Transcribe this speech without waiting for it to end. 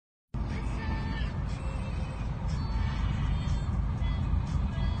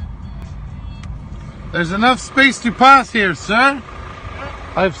There's enough space to pass here, sir.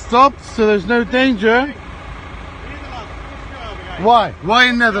 I've stopped, so there's no danger. Why? Why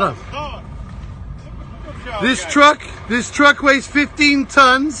in Netherlands? This truck weighs 15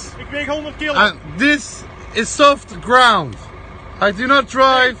 tons. Ik weeg 100 kilo. And this is soft ground. I do not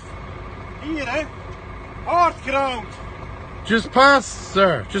drive. Hier, hè? Hard ground. Just pass,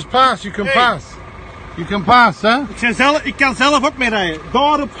 sir. Just pass. You can pass. You can pass, hè? Ik kan zelf ook mee rijden.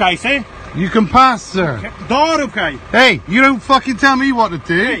 Daarop ga je, hè? You can pass, sir. Daarop ga je. Hey, you don't fucking tell me what to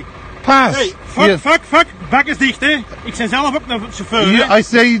do. Hey. Pass. Hey, fuck. Bek is dicht, hè? Ik ben zelf ook een chauffeur, hè? I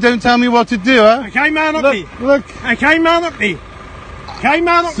say you don't tell me what to do, hè? En jij man ook niet. Look. En jij man ook niet. Jij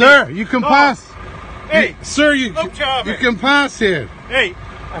man ook niet. Sir, you can pass. Hey. Sir, you can pass here. Hey.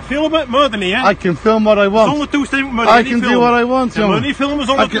 En filmen moet niet, hè? I can film what I want. Zonder toestemming moet je niet filmen. I can do what I want, jongen. Je moet niet filmen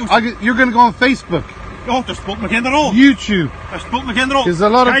zonder toestemming. You're gonna go on Facebook. Oh, dat spot me geen rol. YouTube. Dat spot me geen rol. Because a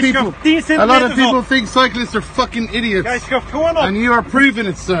lot of people think cyclists are fucking idiots. Jij schuift gewoon op. And you are proving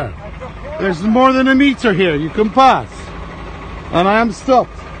it, sir. There's more than a meter here. You can pass. And I am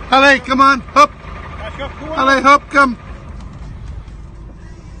stopped. Allez, come on, hop. Jij schuift gewoon Allez, hop, come.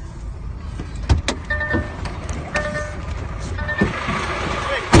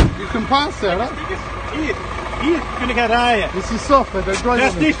 You can pass there, huh? Hier kun je gaan rijden. This is soft, but they're driving.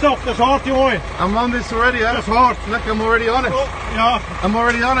 Dat is niet soft, dat is hard, jongen. I'm on this already, huh? Dat is hard. Look, I'm already on it. Oh, ja. I'm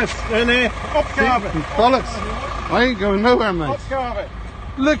already on it. Nee, opgave. Bollocks. I ain't going nowhere, mate. Opgave.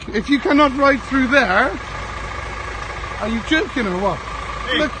 Look, if you cannot ride through there, are you joking or what?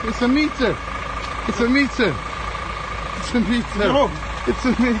 Hey. Look, it's a meter. It's a meter. It's a meter. No. It's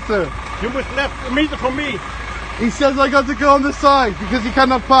a meter. You must left a meter from me. He says I got to go on the side because he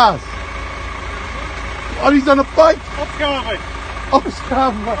cannot pass. Oh, he's on a bike. Opgave.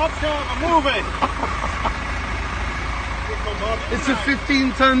 Opgave. Opgave, move it. It's a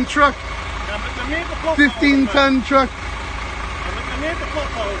 15-ton truck. Ja, met een meter plat. 15-ton truck. Ja, met een meter plat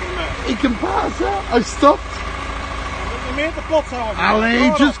houden we. He can pass, huh? I stopped. Met een meter plat houden we.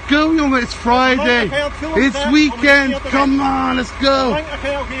 Allee, just go, jongen. It's Friday. It's weekend. Come on, let's go.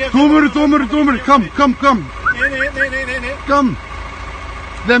 Dommer. Come. Nee. Kom.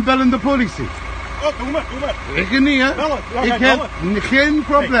 Dan bellen de politie. Oh, doe maar. Ik niet, hè? Ik heb geen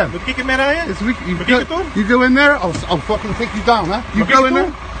probleem. Moet ik ermee rijden? You go in there, I'll fucking take you down, huh? You go in there,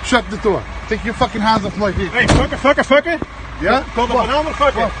 shut the door. Take your fucking hands off my vehicle. Hey, fucker. Yeah? Tot op een ander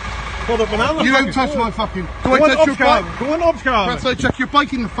fucker. You don't touch my fucking... Do I touch your bike? Gewoon opschaven. First I check your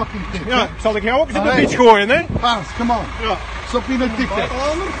bike in the fucking thing. Ja, zal ik jou ook eens op de fiets gooien, hè? Paas, come on. Ja. Stop niet met tikken.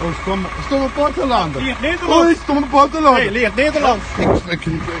 Oh, stomme buitenlander. Leert Nederlands. Oh, stomme buitenlander. Nee, leert Nederlands. Ik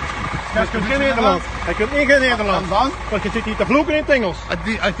Hij kunt geen Nederlands. Hij kunt geen Nederlands. Dan? Want je zit hier te vloeken in het Engels.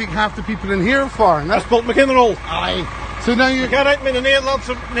 I think half the people in here are foreign. Dat speelt me geen rol. Aye. So now you... Jij rijdt met een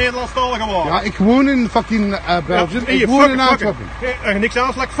Nederlandstalige wagen. Ja, ik woon in fucking Belgium. Ik woon in Antwerpen. Niks aan,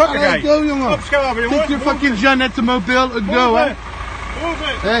 like fucker jij. Go, jongen. Opschaven, jongen. Take your fucking Jeannette mobiel and go, hè.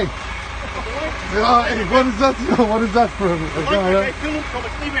 Hey. Ja, hey, what is that? What is that for?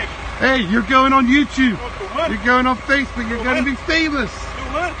 Hey, you're going on YouTube. You're going on Facebook. You're going to be famous.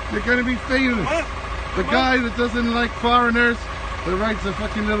 You're going to be famous. The guy that doesn't like foreigners, that rides a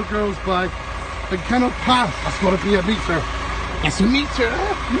fucking little girl's bike, that cannot pass. That's got to be a meter. It's a meter,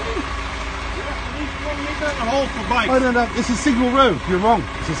 huh? I don't know. It's a single road. You're wrong.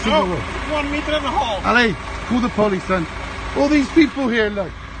 It's a single road. 1 meter and a half. Allez, call the police then. All these people here,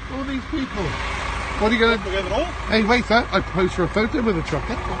 look. All these people. What are you going to do? Hey, wait, huh? I pose for a photo with a truck,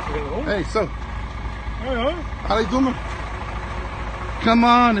 huh? Hey, so. Allez, domme. Come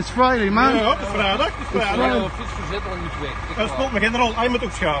on, it's Friday, man. Ja, het is vrijdag. Het is vrijdag. Friday. Dat speelt me geen rol. Hij moet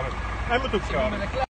opschaven.